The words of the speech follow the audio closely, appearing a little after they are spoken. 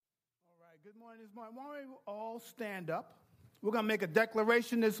Good morning this morning. Why don't we all stand up? We're going to make a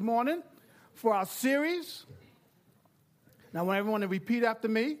declaration this morning for our series. Now, I want everyone to repeat after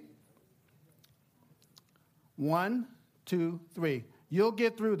me. 1, 2, 3. You'll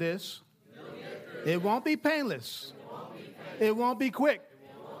get through this. It won't be painless. It won't be quick.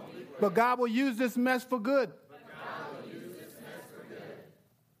 But God will use this mess for good.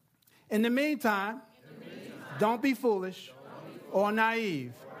 In the meantime, don't be foolish or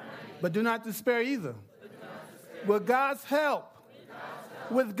naive. But do not despair either. With God's help,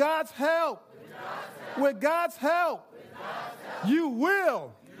 with God's help, with God's help, you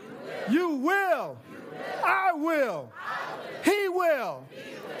will, I will, he will,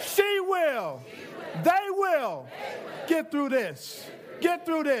 she will, they will get through this. Get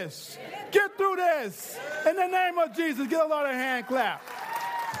through this. Get through this. In the name of Jesus, give a lot of hand clap.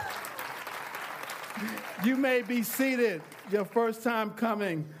 You may be seated. Your first time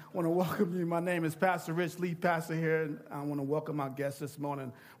coming. I want to welcome you. My name is Pastor Rich, lead pastor here, and I want to welcome our guests this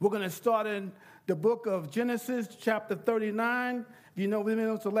morning. We're going to start in the book of Genesis, chapter 39. If you know, we've been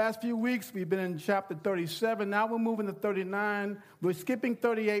in the last few weeks. We've been in chapter 37. Now we're moving to 39. We're skipping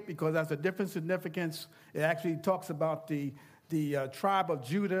 38 because that's a different significance. It actually talks about the tribe of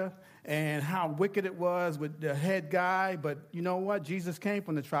Judah and how wicked it was with the head guy. But you know what? Jesus came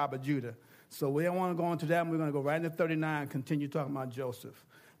from the tribe of Judah. So we don't want to go into that. We're going to go right into 39 and continue talking about Joseph.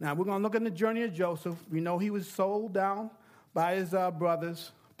 Now, we're going to look at the journey of Joseph. We know he was sold down by his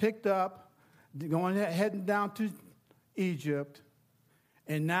brothers, picked up, heading down to Egypt.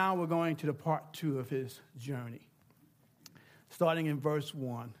 And now we're going to the part 2 of his journey, starting in verse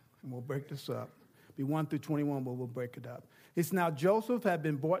 1. And we'll break this up. It'll be 1 through 21, but we'll break it up. It's now Joseph had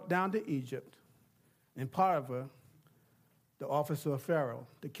been brought down to Egypt, and Potiphar, the officer of Pharaoh,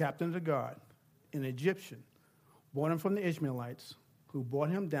 the captain of the guard, an Egyptian, brought him from the Ishmaelites, who brought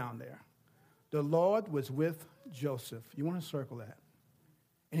him down there. The Lord was with Joseph. You want to circle that.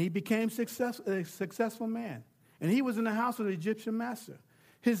 And he became a successful man. And he was in the house of the Egyptian master.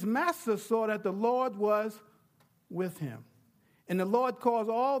 His master saw that the Lord was with him. And the Lord caused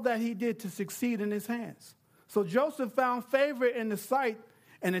all that he did to succeed in his hands. So Joseph found favor in the sight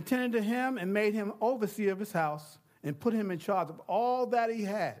and attended to him and made him overseer of his house and put him in charge of all that he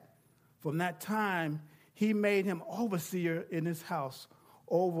had. From that time, he made him overseer in his house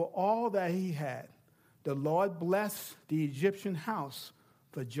over all that he had. The Lord blessed the Egyptian house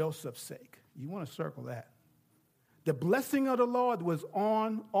for Joseph's sake. You want to circle that. The blessing of the Lord was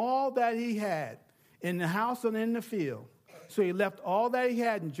on all that he had in the house and in the field. So he left all that he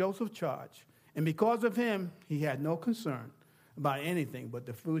had in Joseph's charge. And because of him, he had no concern about anything but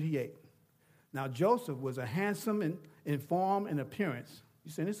the food he ate. Now, Joseph was a handsome in form and appearance.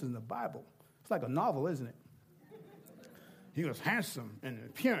 You say, this is in the Bible. It's like a novel, isn't it? He was handsome in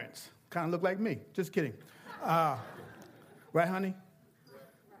appearance. Kind of looked like me. Just kidding. Right, honey?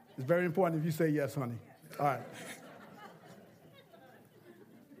 It's very important if you say yes, honey. All right.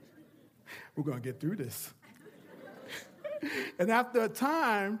 We're going to get through this. And after a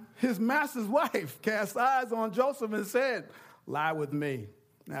time, his master's wife cast eyes on Joseph and said, lie with me.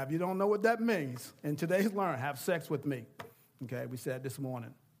 Now, if you don't know what that means, in today's learn, have sex with me. Okay, we said this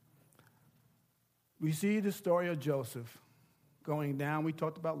morning. We see the story of Joseph going down, we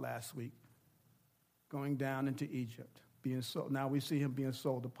talked about last week, going down into Egypt, being sold. Now we see him being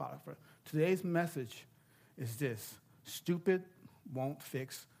sold to Potiphar. Today's message is this: stupid won't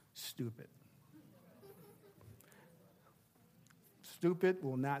fix stupid. Stupid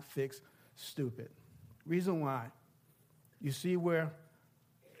will not fix stupid. Reason why? You see where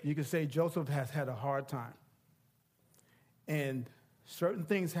you can say Joseph has had a hard time. And certain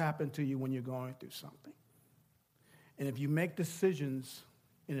things happen to you when you're going through something. And if you make decisions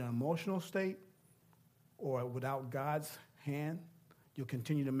in an emotional state or without God's hand, you'll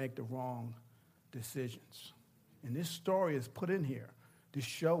continue to make the wrong decisions. And this story is put in here to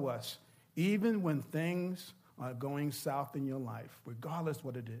show us, even when things are going south in your life, regardless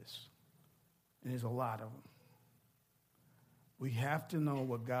what it is, and there's a lot of them, we have to know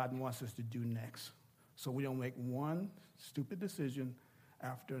what God wants us to do next, so we don't make one stupid decision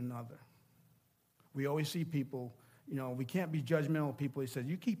after another. We always see people, we can't be judgmental of people. He says,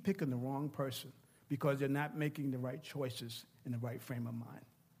 you keep picking the wrong person because they're not making the right choices in the right frame of mind.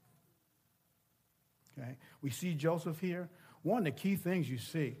 Okay? We see Joseph here. One of the key things you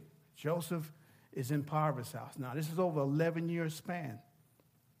see, Joseph is in Potiphar's house. Now, this is over 11 years span.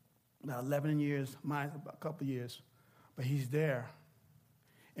 About 11 years, a couple of years. But he's there.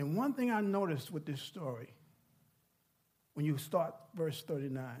 And one thing I noticed with this story, when you start verse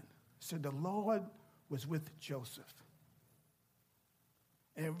 39, it said the Lord was with Joseph.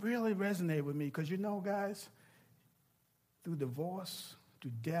 And it really resonated with me because, you know, guys, through divorce,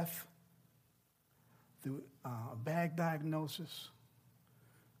 through death, through a bad diagnosis,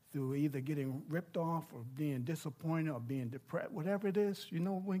 through either getting ripped off or being disappointed or being depressed, whatever it is, you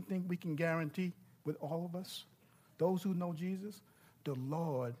know one thing we can guarantee with all of us, those who know Jesus, the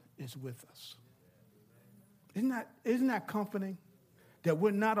Lord is with us. Isn't that comforting? That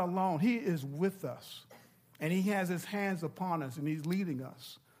we're not alone. He is with us. And he has his hands upon us and he's leading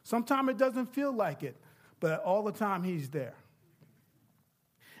us. Sometimes it doesn't feel like it, but all the time he's there.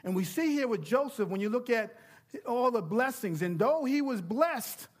 And we see here with Joseph, when you look at all the blessings, and though he was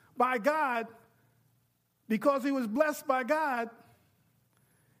blessed by God, because he was blessed by God,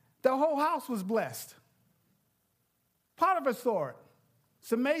 the whole house was blessed. Potiphar saw it.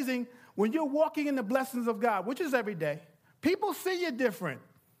 It's amazing when you're walking in the blessings of God, which is every day, people see you different.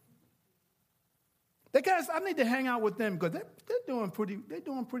 They guys, I need to hang out with them because they're doing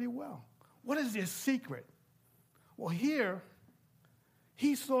pretty well. What is their secret? Well, here,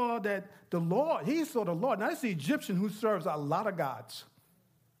 he saw the Lord. Now, it's the Egyptian who serves a lot of gods.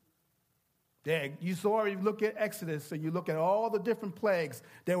 There, you look at Exodus and you look at all the different plagues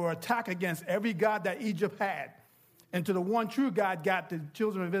that were attacked against every god that Egypt had. And to the one true God got the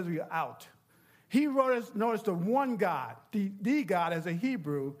children of Israel out. He noticed the one God, the God as a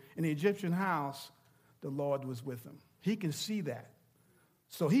Hebrew in the Egyptian house, the Lord was with him. He can see that.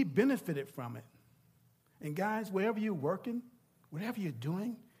 So he benefited from it. And guys, wherever you're working, whatever you're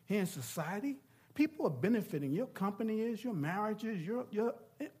doing here in society, people are benefiting. Your company is, your marriage is, your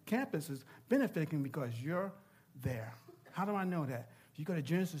campus is benefiting because you're there. How do I know that? If you go to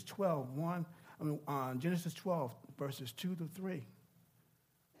Genesis 12, Genesis 12, verses 2 to 3,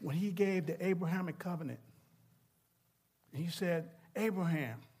 when he gave the Abrahamic covenant, he said,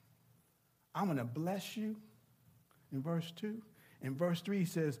 Abraham, I'm going to bless you, in verse 2. In verse 3, he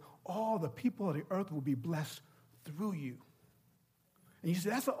says, all the people of the earth will be blessed through you. And you say,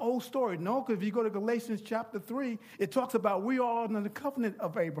 that's an old story. No, because if you go to Galatians chapter 3, it talks about we are under the covenant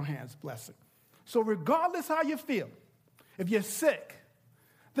of Abraham's blessing. So regardless how you feel, if you're sick,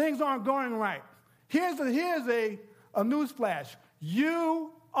 things aren't going right, here's a news flash.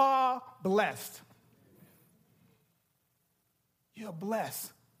 You are blessed. You're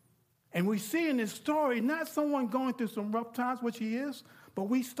blessed. And we see in this story, not someone going through some rough times, which he is, but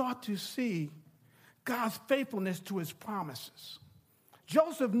we start to see God's faithfulness to his promises.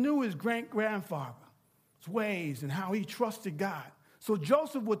 Joseph knew his great-grandfather's ways and how he trusted God. So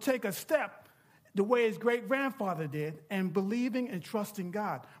Joseph would take a step the way his great-grandfather did and believing and trusting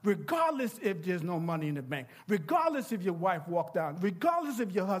God, regardless if there's no money in the bank, regardless if your wife walked out, regardless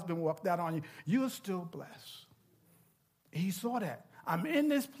if your husband walked out on you, you're still blessed. He saw that. I'm in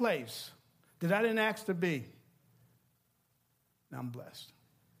this place that I didn't ask to be. Now I'm blessed.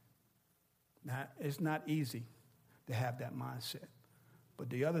 Now, it's not easy to have that mindset. But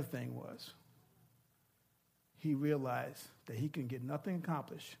the other thing was, he realized that he can get nothing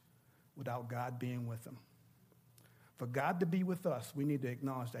accomplished without God being with him. For God to be with us, we need to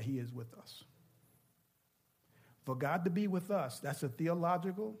acknowledge that he is with us. For God to be with us, that's a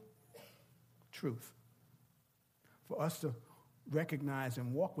theological truth. For us to recognize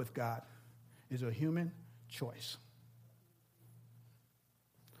and walk with God is a human choice.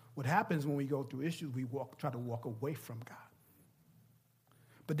 What happens when we go through issues, we try to walk away from God.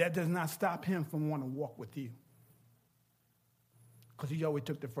 But that does not stop him from wanting to walk with you. Because he always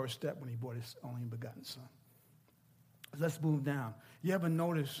took the first step when he brought his only begotten son. Let's move down. You ever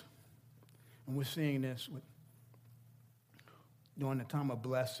notice, and we're seeing this during the time of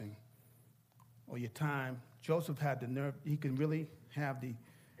blessing, or your time, Joseph had the nerve, he can really have the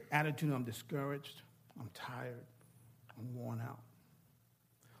attitude, I'm discouraged, I'm tired, I'm worn out.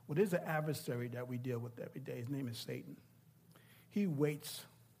 Well, there's an adversary that we deal with every day. His name is Satan. He waits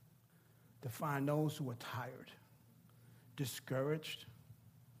to find those who are tired, discouraged,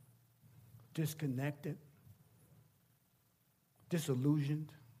 disconnected,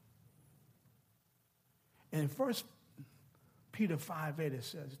 disillusioned. And in 1 Peter 5:8, it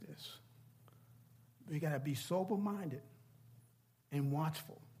says this. We got to be sober-minded and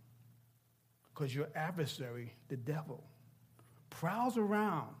watchful, because your adversary, the devil, prowls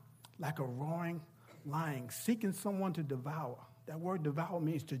around like a roaring lion, seeking someone to devour. That word devour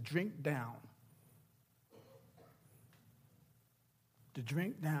means to drink down. To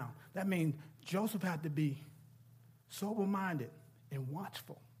drink down. That means Joseph had to be sober-minded and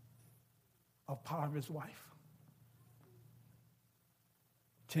watchful of Potiphar's wife.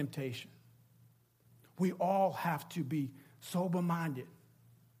 Temptation. We all have to be sober-minded,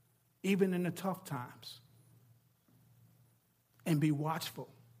 even in the tough times. and be watchful.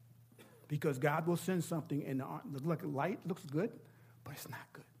 Because God will send something and look like a light, looks good, but it's not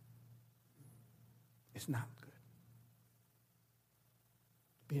good. It's not good.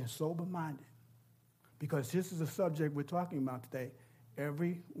 Being sober-minded. Because this is a subject we're talking about today.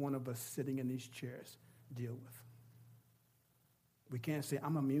 Every one of us sitting in these chairs deal with. We can't say,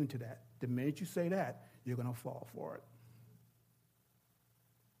 I'm immune to that. The minute you say that, you're going to fall for it.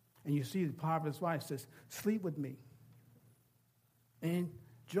 And you see the Potiphar's wife says, sleep with me. And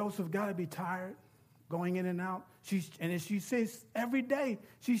Joseph got to be tired, going in and out. And she says every day,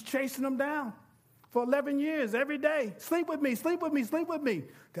 she's chasing him down for 11 years, every day. Sleep with me, sleep with me, sleep with me.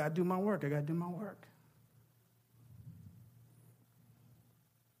 Got to do my work, I got to do my work.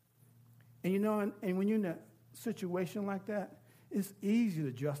 And you know, and when you're in a situation like that, it's easy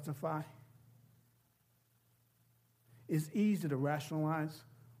to justify. It's easy to rationalize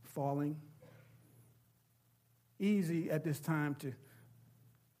falling. Easy at this time to,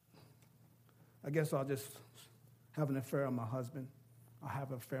 I guess I'll just have an affair on my husband. I'll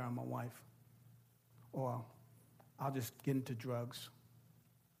have an affair on my wife. Or I'll just get into drugs.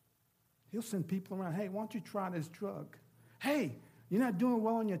 He'll send people around, hey, why don't you try this drug? Hey, you're not doing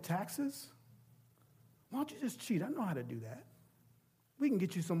well on your taxes? Why don't you just cheat? I know how to do that. We can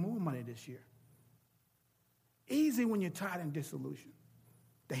get you some more money this year. Easy when you're tired and disillusioned.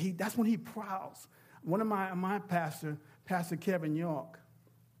 That's when he prowls. One of my pastor, Pastor Kevin York,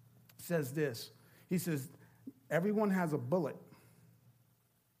 says this. He says, everyone has a bullet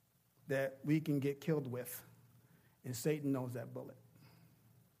that we can get killed with, and Satan knows that bullet.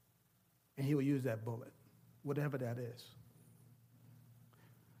 And he will use that bullet, whatever that is.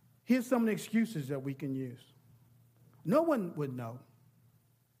 Here's some of the excuses that we can use. No one would know.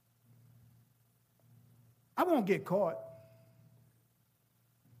 I won't get caught.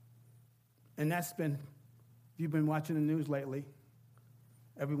 And that's been, if you've been watching the news lately,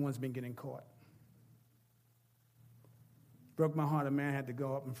 everyone's been getting caught. Broke my heart, a man had to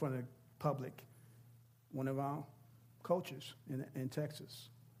go up in front of the public, one of our coaches in Texas,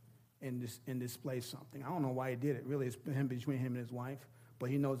 and display something. I don't know why he did it. Really, it's between him and his wife. But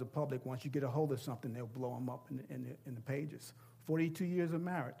he knows the public, once you get a hold of something, they'll blow him up in the pages. 42 years of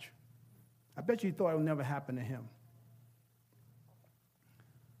marriage. I bet you thought it would never happen to him.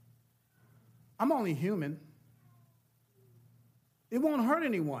 I'm only human. It won't hurt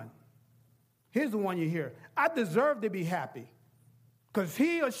anyone. Here's the one you hear. I deserve to be happy because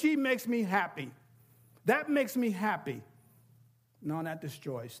he or she makes me happy. That makes me happy. No, that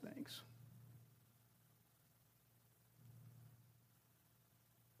destroys things.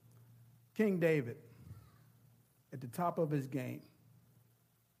 King David, at the top of his game,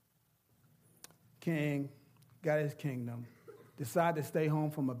 king, got his kingdom, decided to stay home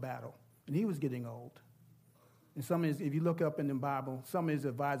from a battle. And he was getting old. And if you look up in the Bible, some of his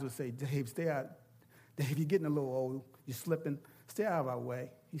advisors say, Dave, stay out. Dave, you're getting a little old. You're slipping. Stay out of our way.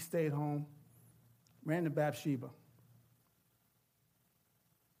 He stayed home, ran to Bathsheba,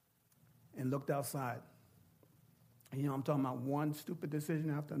 and looked outside. And, I'm talking about one stupid decision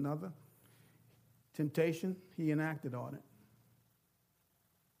after another. Temptation, he enacted on it.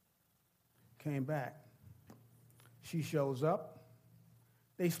 Came back. She shows up.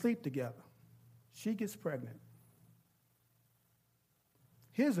 They sleep together. She gets pregnant.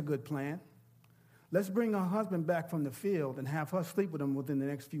 Here's a good plan. Let's bring her husband back from the field and have her sleep with him within the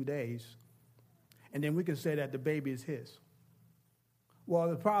next few days. And then we can say that the baby is his. Well,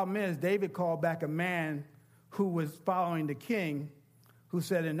 the problem is David called back a man who was following the king, who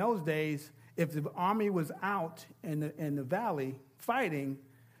said in those days, if the army was out in the valley fighting,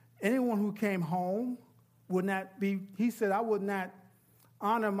 anyone who came home would not be, he said, I would not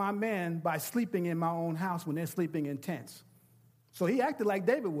honor my men by sleeping in my own house when they're sleeping in tents. So he acted like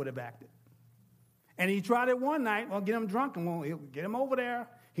David would have acted. And he tried it one night, well, get him drunk, and we'll get him over there.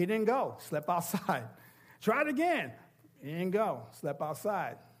 He didn't go, slept outside. Tried again, he didn't go, slept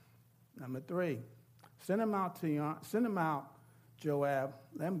outside. Number 3, send him out, Joab.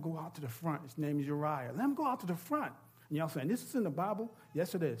 Let him go out to the front. His name is Uriah. Let him go out to the front. And y'all saying, this is in the Bible?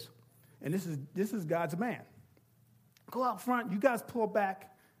 Yes, it is. And this is God's man. Go out front. You guys pull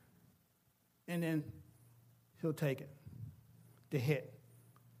back. And then he'll take it. The hit.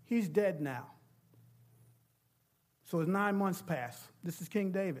 He's dead now. So it's 9 months past. This is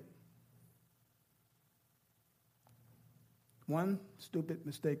King David. One stupid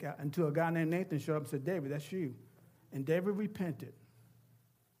mistake until a guy named Nathan showed up and said, David, that's you. And David repented,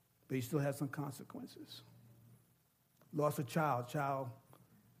 but he still had some consequences. Lost a child. Child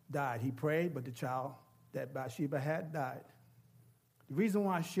died. He prayed, but the child that Bathsheba had died. The reason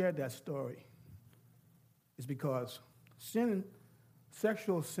why I shared that story is because sin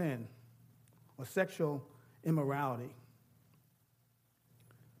sexual sin or sexual immorality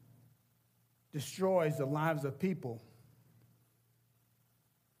destroys the lives of people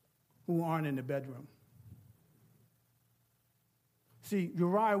who aren't in the bedroom. See,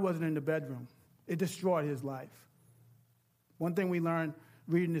 Uriah wasn't in the bedroom. It destroyed his life. One thing we learned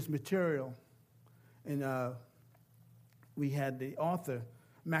reading this material, and we had the author,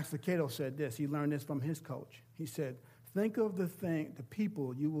 Max Lucado, said this. He learned this from his coach. He said, think of the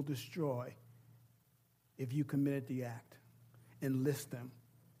people you will destroy if you committed the act, and list them.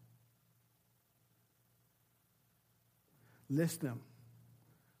 List them.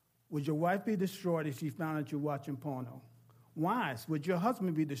 Would your wife be destroyed if she found out you're watching porno? Wives, would your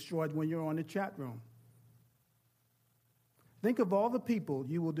husband be destroyed when you're on the chat room? Think of all the people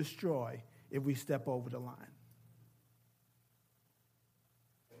you will destroy if we step over the line.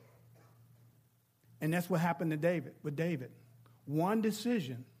 And that's what happened to with David. One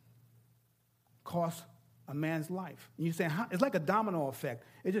decision cost a man's life. And you say, it's like a domino effect.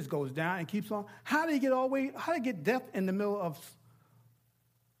 It just goes down and keeps on. How did he get death in the middle of?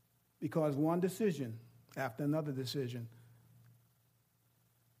 Because one decision after another decision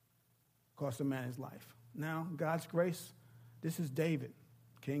cost a man his life. Now, God's grace, this is David,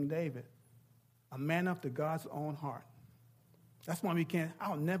 King David, a man after God's own heart. That's why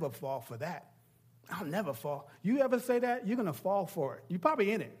I'll never fall for that. I'll never fall. You ever say that? You're going to fall for it. You're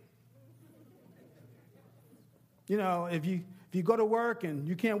probably in it. You know, if you go to work and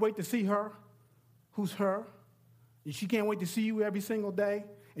you can't wait to see her, who's her, and she can't wait to see you every single day,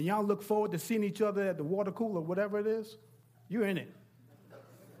 and y'all look forward to seeing each other at the water cooler, whatever it is, you're in it.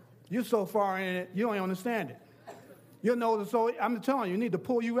 You're so far in it, you don't even understand it. You'll know, so I'm telling you, you need to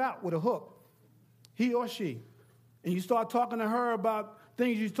pull you out with a hook, he or she. And you start talking to her about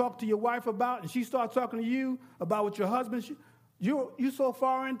things you talk to your wife about, and she starts talking to you about what your husband, you're so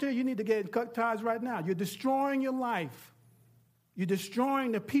far into it, you need to get cut ties right now. You're destroying your life. You're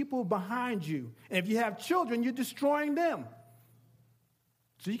destroying the people behind you. And if you have children, you're destroying them.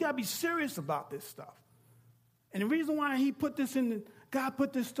 So you got to be serious about this stuff. And the reason why God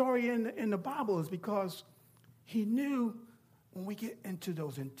put this story in the Bible is because he knew when we get into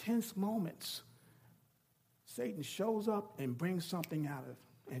those intense moments, Satan shows up and brings something out of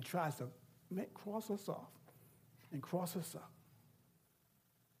and tries to cross us off and cross us up.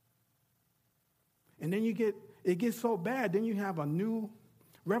 And then it gets so bad, then you have a new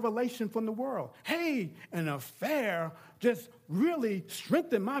revelation from the world. Hey, an affair just really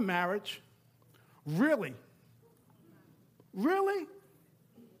strengthened my marriage. Really? Really?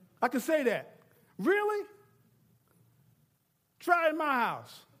 I can say that. Really? Try it in my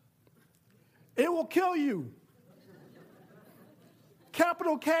house. It will kill you.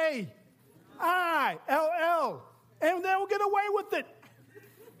 Capital K-I-L-L. And they will get away with it.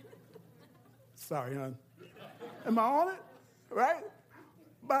 Sorry, hon. Am I on it? Right?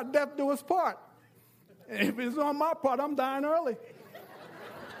 By death do us part. And if it's on my part, I'm dying early.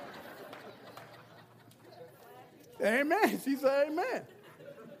 Amen. She said amen.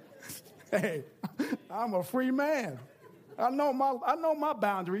 Hey, I'm a free man. I know my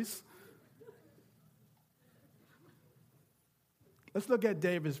boundaries. Let's look at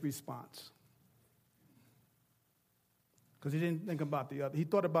David's response. Because he didn't think about the other. He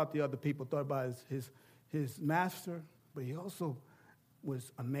thought about the other people, thought about his master, but he also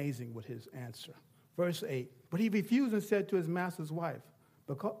was amazing with his answer. Verse 8, but he refused and said to his master's wife,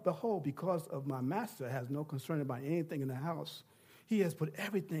 behold, because of my master has no concern about anything in the house, he has put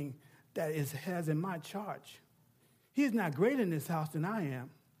everything that has in my charge. He is not greater in this house than I am,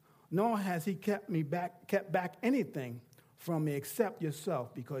 nor has he kept back anything from me except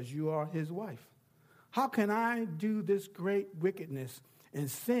yourself, because you are his wife. How can I do this great wickedness and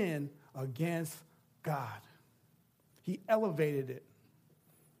sin against God? He elevated it.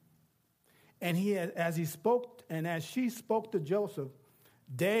 And as she spoke to Joseph,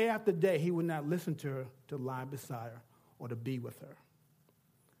 day after day, he would not listen to her to lie beside her or to be with her.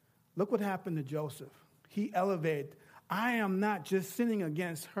 Look what happened to Joseph. He elevated. I am not just sinning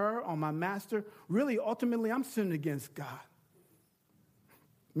against her or my master. Really, ultimately, I'm sinning against God.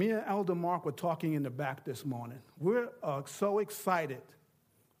 Me and Elder Mark were talking in the back this morning. We're so excited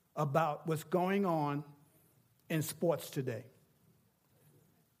about what's going on in sports today.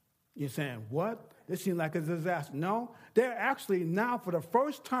 You're saying, what? This seems like a disaster. No, they're actually now for the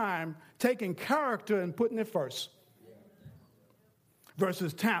first time taking character and putting it first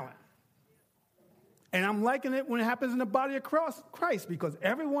versus talent. And I'm liking it when it happens in the body of Christ because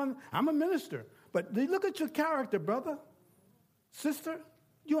everyone, I'm a minister, but look at your character, brother, sister.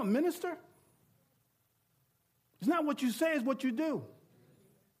 You're a minister. It's not what you say, it's what you do.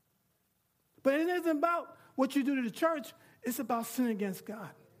 But it isn't about what you do to the church. It's about sinning against God.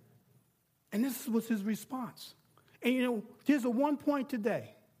 And this was his response. And, here's a one point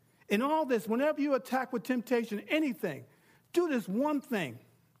today. In all this, whenever you attack with temptation, anything, do this one thing.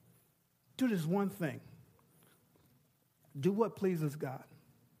 Do this one thing. Do what pleases God.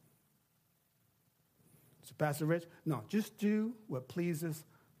 So, Pastor Rich, no, just do what pleases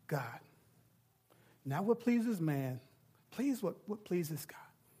God. Not what pleases man. Please what pleases God.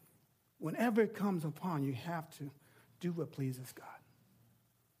 Whenever it comes upon you, have to do what pleases God.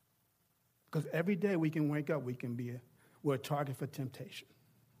 Because every day we can wake up, we're a target for temptation.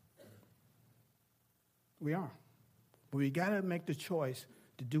 We are. But we got to make the choice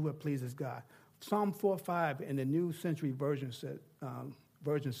to do what pleases God. Psalm 4:5 in the New Century Version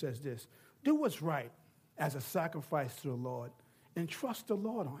says this: do what's right as a sacrifice to the Lord and trust the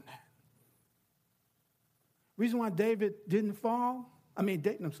Lord on that. Reason why Joseph didn't fall,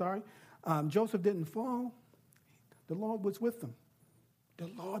 the Lord was with him. The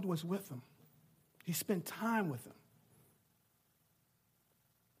Lord was with him. He spent time with him.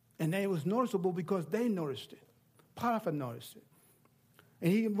 And it was noticeable because they noticed it. Potiphar noticed it.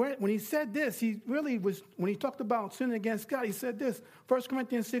 And when he said this, when he talked about sinning against God, he said this. 1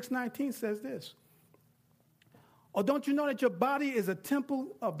 Corinthians 6:19 says this: or don't you know that your body is a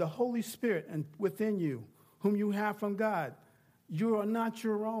temple of the Holy Spirit and within you, whom you have from God? You are not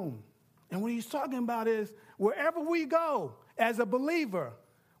your own. And what he's talking about is wherever we go as a believer,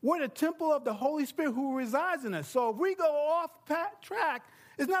 we're the temple of the Holy Spirit who resides in us. So if we go off track,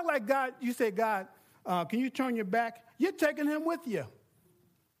 it's not like God, you say, God, can you turn your back? You're taking him with you.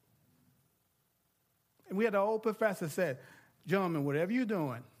 And we had an old professor said, gentlemen, whatever you're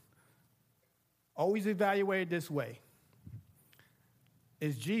doing, always evaluate it this way.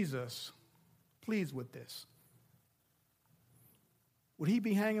 Is Jesus pleased with this? Would he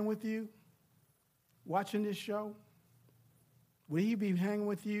be hanging with you watching this show? Would he be hanging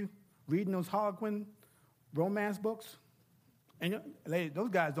with you reading those Harlequin romance books? And ladies, those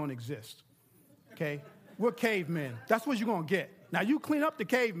guys don't exist, okay? We're cavemen. That's what you're going to get. Now, you clean up the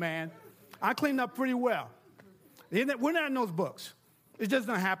caveman. I cleaned up pretty well. We're not in those books. It just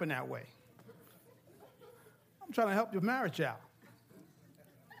doesn't happen that way. I'm trying to help your marriage out.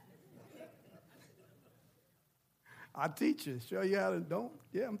 I teach you, show you how to don't.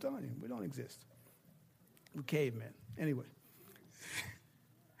 Yeah, I'm telling you, we don't exist. We're cavemen. Anyway.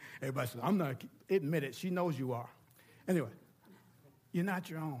 Everybody says, I'm not, admit it, she knows you are. Anyway, you're not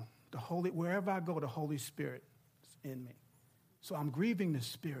your own. Wherever I go, the Holy Spirit is in me. So I'm grieving the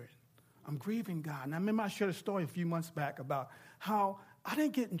Spirit. I'm grieving God. And I remember I shared a story a few months back about how I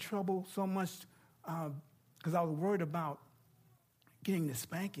didn't get in trouble so much because I was worried about getting the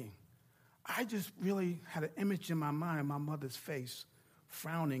spanking. I just really had an image in my mind of my mother's face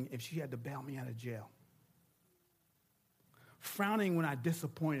frowning if she had to bail me out of jail. Frowning when I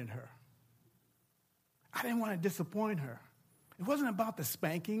disappointed her. I didn't want to disappoint her. It wasn't about the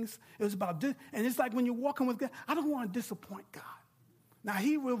spankings. It was about, and it's like when you're walking with God, I don't want to disappoint God. Now,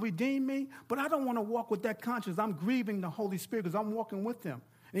 he will redeem me, but I don't want to walk with that conscience. I'm grieving the Holy Spirit because I'm walking with him.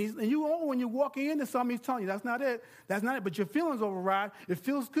 And when you're walking into something, he's telling you, that's not it. That's not it. But your feelings override. It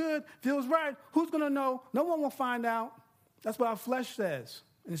feels good, feels right. Who's going to know? No one will find out. That's what our flesh says.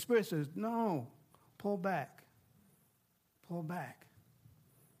 And the Spirit says, no, pull back. Pull back.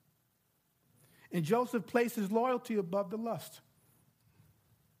 And Joseph placed his loyalty above the lust.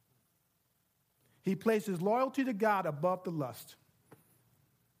 He placed his loyalty to God above the lust.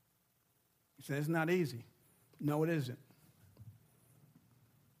 He said, it's not easy. No, it isn't.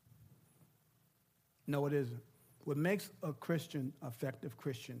 No, it isn't. What makes a Christian, effective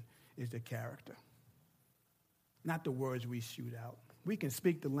Christian, is the character, not the words we shoot out. We can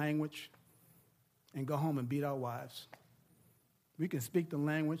speak the language and go home and beat our wives. We can speak the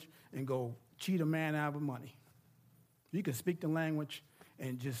language and go cheat a man out of money. You can speak the language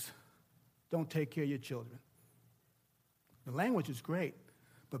and just don't take care of your children. The language is great,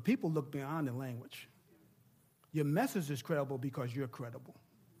 but people look beyond the language. Your message is credible because you're credible.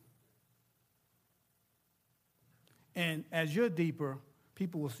 And as you're deeper,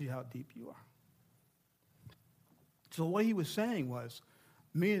 people will see how deep you are. So what he was saying was,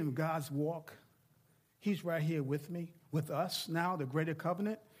 me and God's walk, he's right here with me, with us now, the greater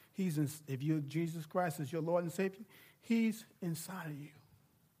covenant. If you're Jesus Christ as your Lord and Savior, he's inside of you.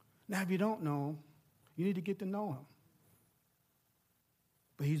 Now, if you don't know him, you need to get to know him.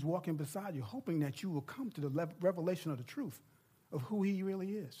 But he's walking beside you, hoping that you will come to the revelation of the truth of who he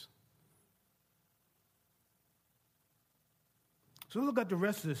really is. So look at the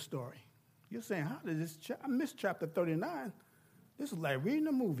rest of this story. You're saying, how did this, I missed chapter 39. This is like reading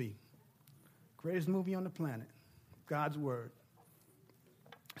a movie. Greatest movie on the planet, God's word.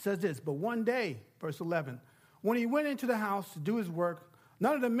 It says this, but one day, verse 11, when he went into the house to do his work,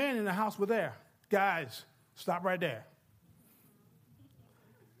 none of the men in the house were there. Guys, stop right there.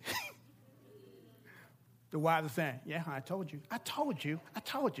 The wives are saying, yeah, I told you.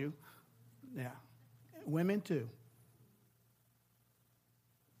 Yeah, women too.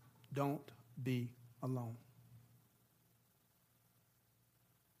 Don't be alone.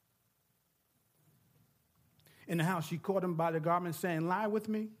 In the house, she caught him by the garment, saying, lie with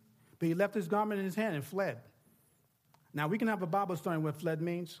me. But he left his garment in his hand and fled. Now, we can have a Bible study on what fled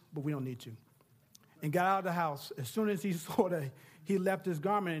means, but we don't need to. And got out of the house. As soon as he saw that he left his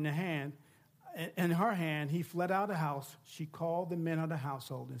garment in her hand, he fled out of the house. She called the men of the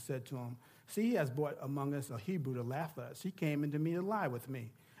household and said to him, see, he has brought among us a Hebrew to laugh at us. He came into me to lie with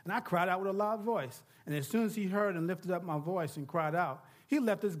me. And I cried out with a loud voice. And as soon as he heard and lifted up my voice and cried out, he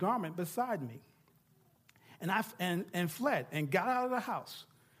left his garment beside me. And fled and got out of the house.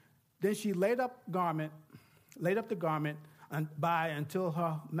 Then she laid up the garment until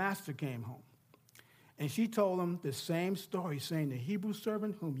her master came home. And she told him the same story, saying, the Hebrew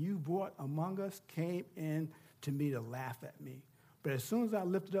servant whom you brought among us came in to me to laugh at me. But as soon as I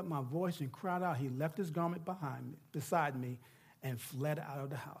lifted up my voice and cried out, he left his garment beside me and fled out of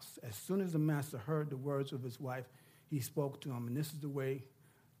the house. As soon as the master heard the words of his wife, he spoke to him, and this is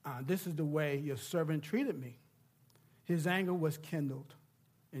the way your servant treated me. His anger was kindled,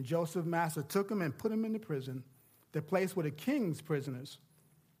 and Joseph's master took him and put him in the prison, the place where the king's prisoners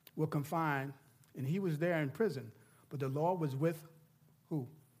were confined, and he was there in prison. But the Lord was with who?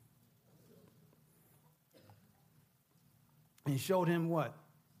 And showed him what?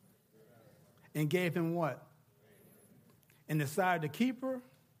 And gave him what? And decided the keeper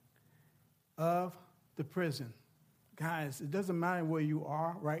of the prison. Guys, it doesn't matter where you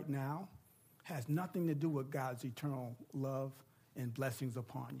are right now. It has nothing to do with God's eternal love and blessings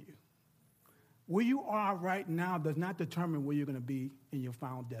upon you. Where you are right now does not determine where you're going to be in your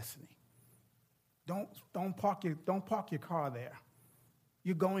final destiny. Don't park your car there.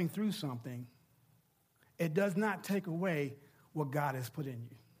 You're going through something. It does not take away what God has put in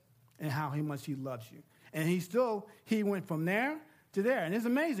you and how much he loves you. And he went from there to there. And it's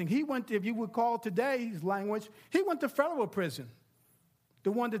amazing. He went, if you would call today's language, he went to federal prison.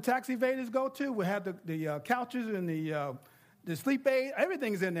 The one the tax evaders go to, we have the couches and the sleep aid,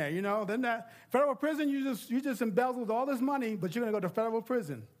 everything's in there, you know. Then that federal prison, you just embezzled all this money, but you're going to go to federal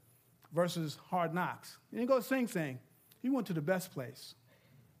prison versus hard knocks. You didn't go sing. You went to the best place.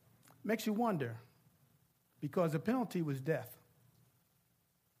 Makes you wonder, because the penalty was death.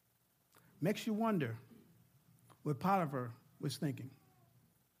 Makes you wonder what Potiphar was thinking.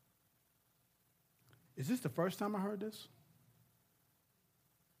 Is this the first time I heard this?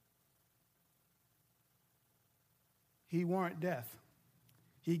 He warranted death.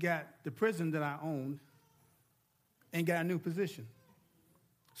 He got the prison that I owned and got a new position.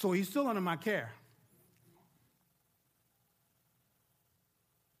 So he's still under my care.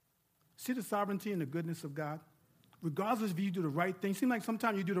 See the sovereignty and the goodness of God? Regardless if you do the right thing. It seems like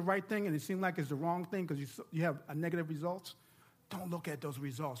sometimes you do the right thing and it seems like it's the wrong thing because you have a negative results. Don't look at those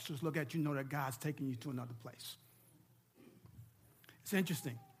results. Just look at, that God's taking you to another place. It's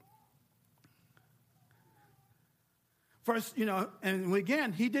interesting. First, and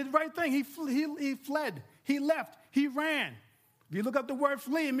again, he did the right thing. He fled. He left. He ran. If you look up the word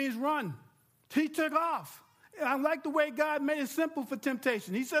flee, it means run. He took off. I like the way God made it simple for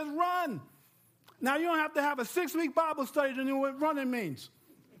temptation. He says run. Now, you don't have to have a 6-week Bible study to know what running means.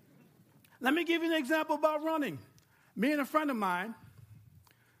 Let me give you an example about running. Me and a friend of mine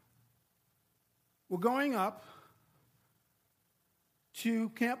were going up to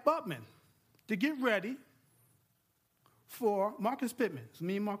Camp Butman to get ready for Marcus Pittman. It's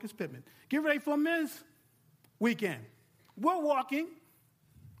me and Marcus Pittman. Get ready for a men's weekend. We're walking,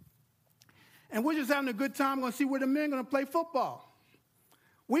 and we're just having a good time. We're going to see where the men are going to play football.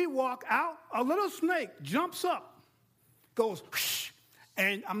 We walk out, a little snake jumps up, goes, whoosh,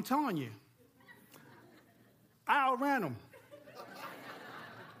 and I'm telling you, I outran him.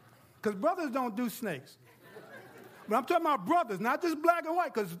 Because brothers don't do snakes. But I'm talking about brothers, not just black and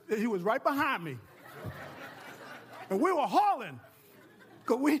white, because he was right behind me. And we were hauling.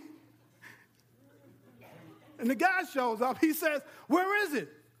 And the guy shows up. He says, where is it?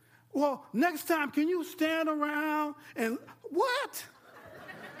 Well, next time, can you stand around and, what?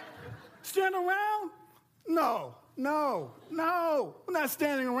 Stand around? No. We're not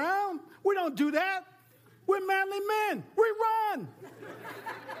standing around. We don't do that. We're manly men. We run.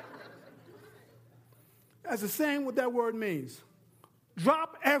 That's the same what that word means.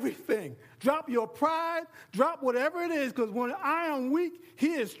 Drop everything. Drop your pride. Drop whatever it is, because when I am weak,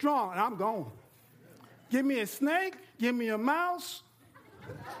 he is strong, and I'm gone. Give me a snake. Give me a mouse.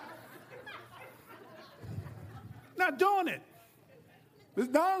 Not doing it. This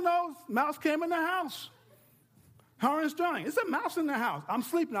Donald knows mouse came in the house. Her and Sterling, it's a mouse in the house. I'm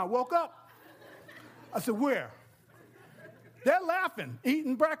sleeping. I woke up. I said, where? They're laughing,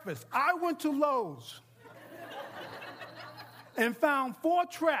 eating breakfast. I went to Lowe's and found 4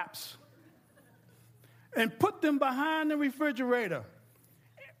 traps and put them behind the refrigerator.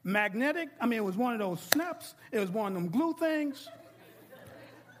 Magnetic, it was one of those snaps. It was one of them glue things.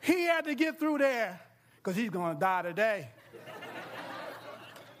 He had to get through there because he's going to die today.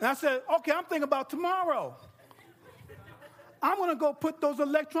 And I said, okay, I'm thinking about tomorrow. I'm going to go put those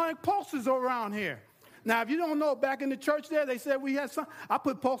electronic pulses around here. Now, if you don't know, back in the church there, they said we had some. I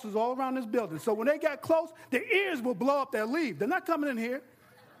put pulses all around this building. So when they got close, their ears will blow up, they'll leave. They're not coming in here.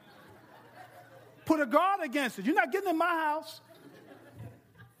 Put a guard against it. You're not getting in my house.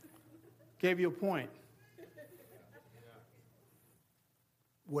 Gave you a point.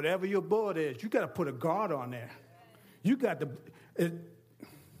 Whatever your bullet is, you got to put a guard on there. You got to, you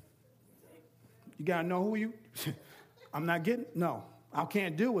got to know who you, I'm not getting, no, I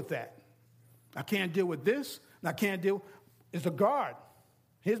can't deal with that. I can't deal with this, and I can't deal, it's a guard.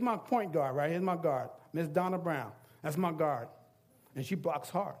 Here's my point guard, right? Here's my guard, Miss Donna Brown. That's my guard, and she blocks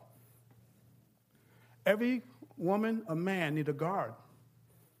hard. Every woman or man need a guard.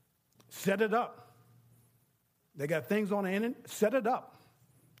 Set it up. They got things on the end, set it up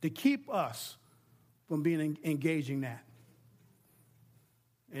to keep us from being engaging that.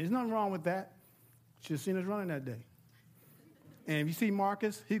 And there's nothing wrong with that. Should have seen us running that day. And if you see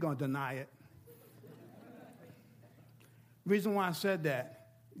Marcus, he's going to deny it. Reason why I said that,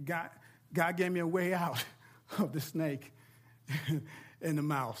 God gave me a way out of the snake and the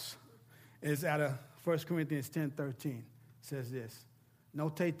mouse. It's out of 1 Corinthians 10:13. It says this: no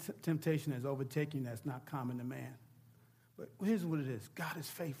temptation has overtaken you that's not common to man. But here's what it is. God is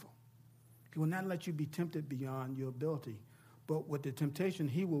faithful. He will not let you be tempted beyond your ability. But with the temptation,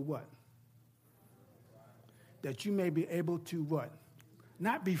 he will what? That you may be able to what?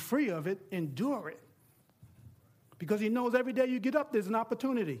 Not be free of it, endure it. Because he knows every day you get up, there's an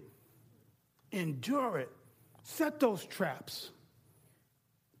opportunity. Endure it. Set those traps.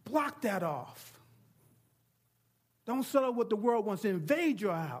 Block that off. Don't settle what the world wants to invade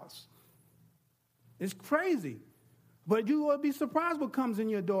your house. It's crazy. But you will be surprised what comes in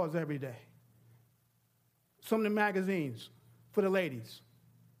your doors every day. Some of the magazines for the ladies.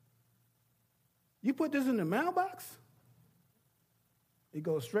 You put this in the mailbox, it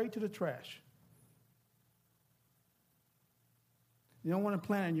goes straight to the trash. You don't want to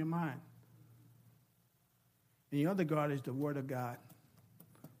plan in your mind. And the other guard is the Word of God.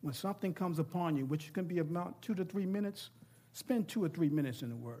 When something comes upon you, which can be about 2 to 3 minutes, spend 2 or 3 minutes in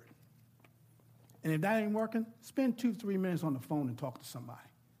the Word. And if that ain't working, spend 2 to 3 minutes on the phone and talk to somebody.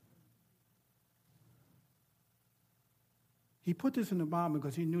 He put this in the Bible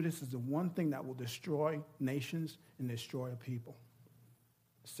because he knew this is the one thing that will destroy nations and destroy a people.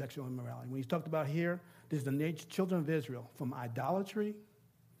 Sexual immorality. When he's talked about here, there's the children of Israel, from idolatry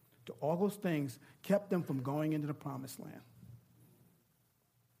to all those things, kept them from going into the promised land.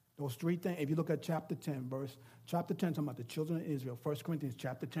 Those 3 things, if you look at chapter 10, chapter 10, talking about the children of Israel, 1 Corinthians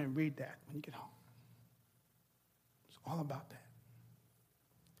chapter 10, read that when you get home. It's all about that.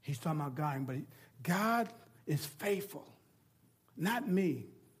 He's talking about God, but God is faithful. Not me.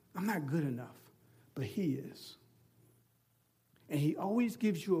 I'm not good enough, but he is. And he always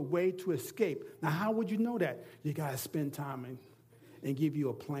gives you a way to escape. Now, how would you know that? You got to spend time and give you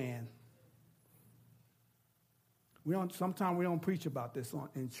a plan. Sometimes we don't preach about this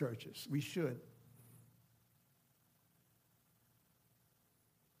in churches. We should.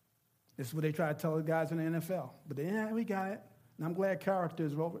 This is what they try to tell the guys in the NFL. But we got it. And I'm glad character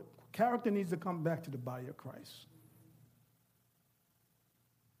is over. Character needs to come back to the body of Christ.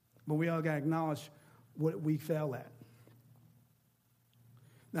 But we all got to acknowledge what we fail at.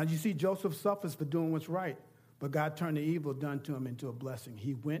 Now, you see, Joseph suffers for doing what's right, but God turned the evil done to him into a blessing.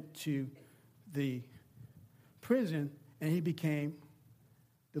 He went to the prison, and he became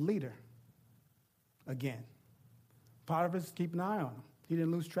the leader again. Potiphar keep an eye on him. He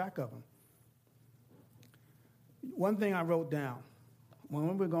didn't lose track of him. One thing I wrote down,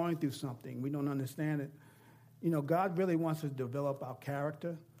 when we're going through something, we don't understand it, God really wants us to develop our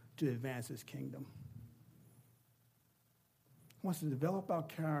character to advance his kingdom. He wants to develop our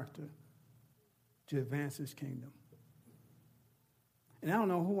character to advance his kingdom. And I don't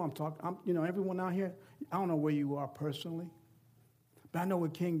know who I'm talking, everyone out here, I don't know where you are personally, But I know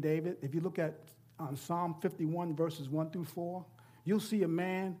with King David, if you look at Psalm 51, verses 1 through 4, you'll see a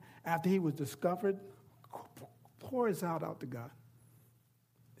man, after he was discovered, pour his heart out to God,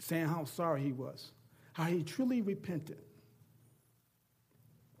 saying how sorry he was, how he truly repented.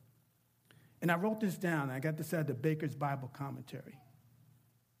 And I wrote this down. I got this at the Baker's Bible Commentary.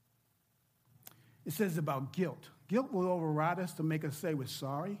 It says about guilt. Guilt will override us to make us say we're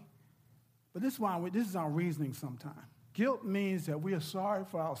sorry. But this is our reasoning sometimes. Guilt means that we are sorry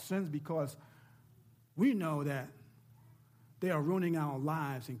for our sins because we know that they are ruining our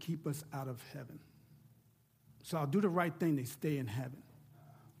lives and keep us out of heaven. So I'll do the right thing to stay in heaven.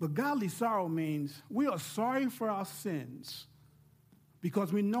 But godly sorrow means we are sorry for our sins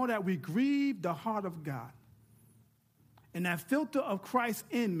because we know that we grieve the heart of God. And that filter of Christ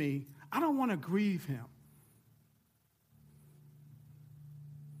in me, I don't want to grieve him.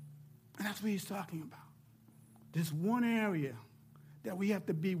 And that's what he's talking about. This one area that we have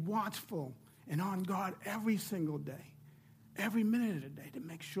to be watchful and on guard every single day, every minute of the day, to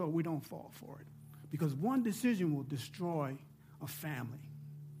make sure we don't fall for it. Because one decision will destroy a family.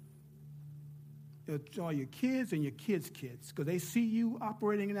 It'll destroy your kids and your kids' kids. Because they see you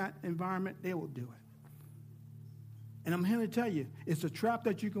operating in that environment, they will do it. And I'm here to tell you, it's a trap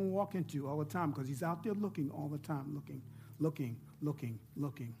that you can walk into all the time because he's out there looking all the time, looking.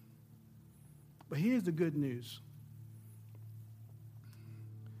 But here's the good news.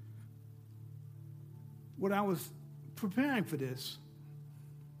 When I was preparing for this,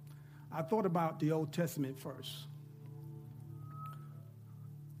 I thought about the Old Testament first.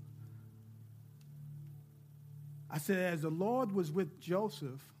 I said, as the Lord was with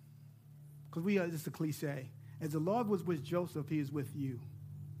Joseph, because it's a cliche, as the Lord was with Joseph, he is with you.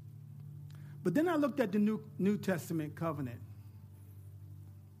 But then I looked at the New Testament covenant.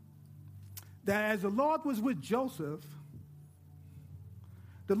 That as the Lord was with Joseph,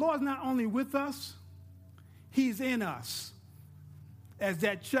 the Lord's not only with us, he's in us. As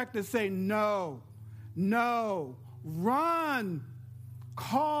that check to say, no, run,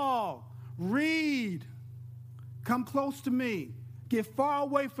 call, read, come close to me, get far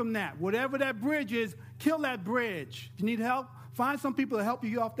away from that. Whatever that bridge is, kill that bridge. If you need help, find some people to help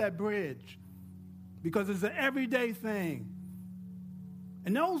you off that bridge because it's an everyday thing.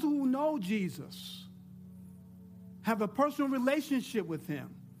 And those who know Jesus have a personal relationship with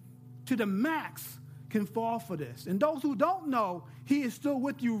him to the max can fall for this. And those who don't know, he is still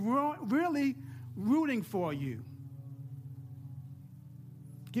with you, really rooting for you.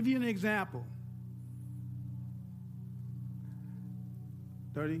 Give you an example.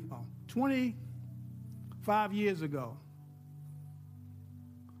 25 years ago,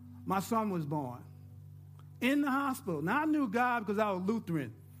 my son was born in the hospital. Now, I knew God because I was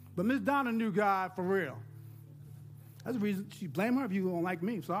Lutheran, but Miss Donna knew God for real. That's the reason she blame her if you don't like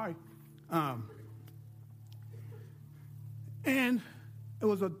me. Sorry. And it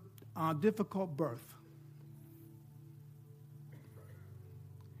was a difficult birth.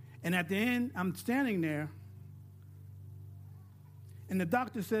 And at the end, I'm standing there, and the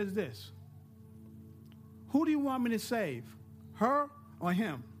doctor says this: who do you want me to save, her or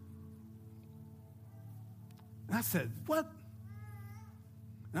him? And I said, what?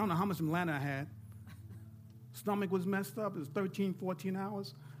 I don't know how much Atlanta I had. Stomach was messed up. It was 13, 14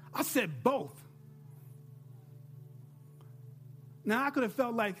 hours. I said both. Now, I could have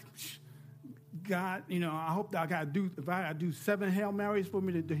felt like, God, I hope that if I got to do 7 Hail Marys for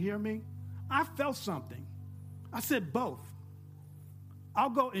me to hear me. I felt something. I said both.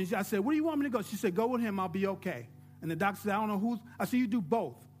 I'll go. And I said, where do you want me to go? She said, go with him. I'll be okay. And the doctor said, I don't know who's. I said, you do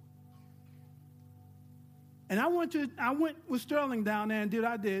both. And I went with Sterling down there and did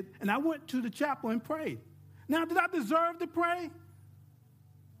what I did. And I went to the chapel and prayed. Now, did I deserve to pray?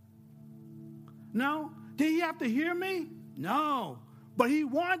 No. Did he have to hear me? No. But he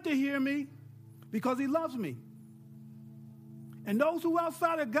wanted to hear me because he loves me. And those who are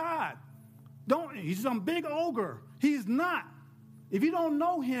outside of God, he's some big ogre. He's not. If you don't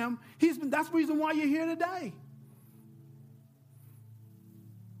know him, that's the reason why you're here today.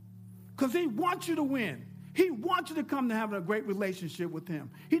 Because he wants you to win. He wants you to come to having a great relationship with him.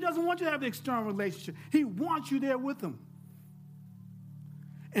 He doesn't want you to have an external relationship. He wants you there with him.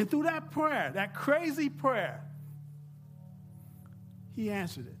 And through that prayer, that crazy prayer, he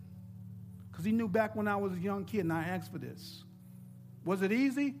answered it. Because he knew back when I was a young kid and I asked for this. Was it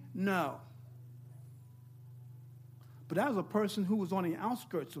easy? No. But that was a person who was on the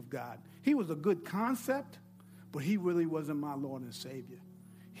outskirts of God. He was a good concept, but he really wasn't my Lord and Savior.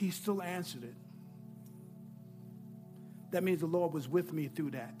 He still answered it. That means the Lord was with me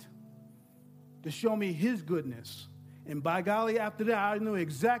through that to show me his goodness And by golly, after that, I knew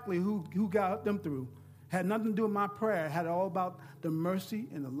exactly who got them through. Had nothing to do with my prayer. It had all about the mercy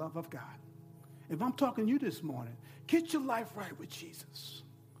and the love of God. If I'm talking to you this morning, get your life right with Jesus.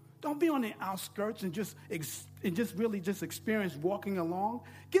 Don't be on the outskirts and just really experience walking along.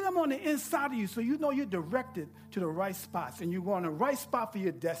 Get them on the inside of you so you know you're directed to the right spots and you're on the right spot for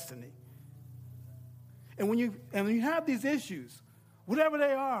your destiny. And when you have these issues, whatever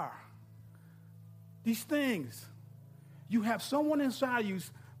they are, these things, you have someone inside you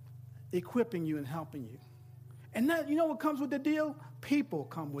equipping you and helping you. And that, you know what comes with the deal? People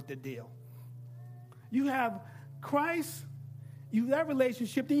come with the deal. You have Christ, you have that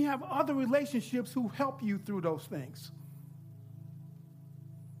relationship, then you have other relationships who help you through those things.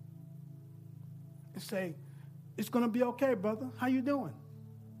 And say, it's going to be okay, brother. How you doing?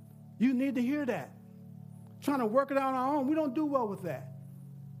 You need to hear that. Trying to work it out on our own, we don't do well with that.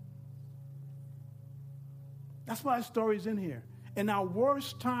 That's why the story's in here. In our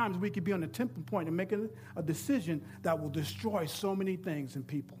worst times, we could be on the tipping point of making a decision that will destroy so many things in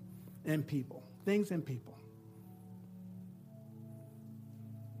people, things and people.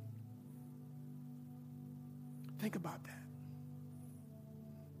 Think about that.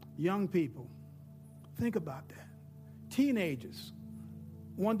 Young people, think about that. Teenagers,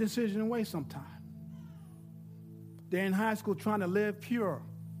 one decision away sometime. They're in high school trying to live pure.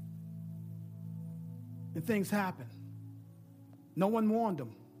 And things happen. No one warned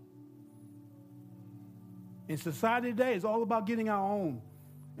them. In society today, it's all about getting our own.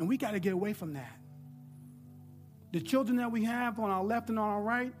 And we got to get away from that. The children that we have on our left and on our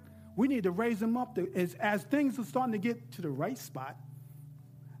right, we need to raise them up. As things are starting to get to the right spot,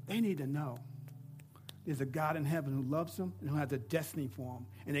 they need to know there's a God in heaven who loves them and who has a destiny for them.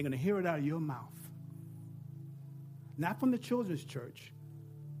 And they're going to hear it out of your mouth. Not from the children's church,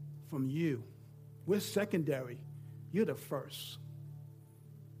 from you. We're secondary. You're the first.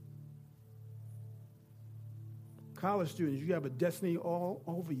 College students, you have a destiny all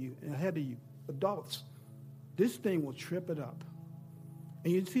over you and ahead of you. Adults, this thing will trip it up.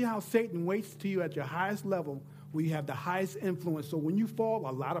 And you see how Satan waits to you at your highest level where you have the highest influence. So when you fall,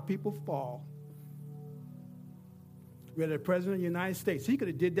 a lot of people fall. We had the president of the United States. He could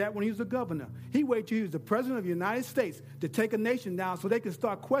have did that when he was a governor. He waited till he was the president of the United States to take a nation down so they could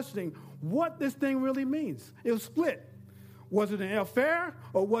start questioning what this thing really means. It was split. Was it an affair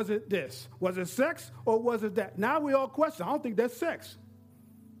or was it this? Was it sex or was it that? Now we all question. I don't think that's sex.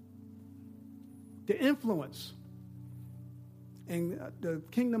 The influence. And the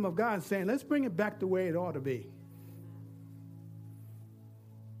kingdom of God is saying, let's bring it back the way it ought to be.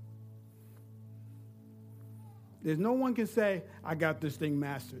 There's no one can say, I got this thing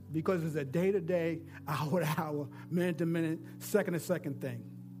mastered, because it's a day-to-day, hour-to-hour, minute-to-minute, second-to-second thing.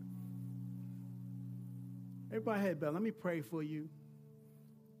 Everybody head bell. Let me pray for you.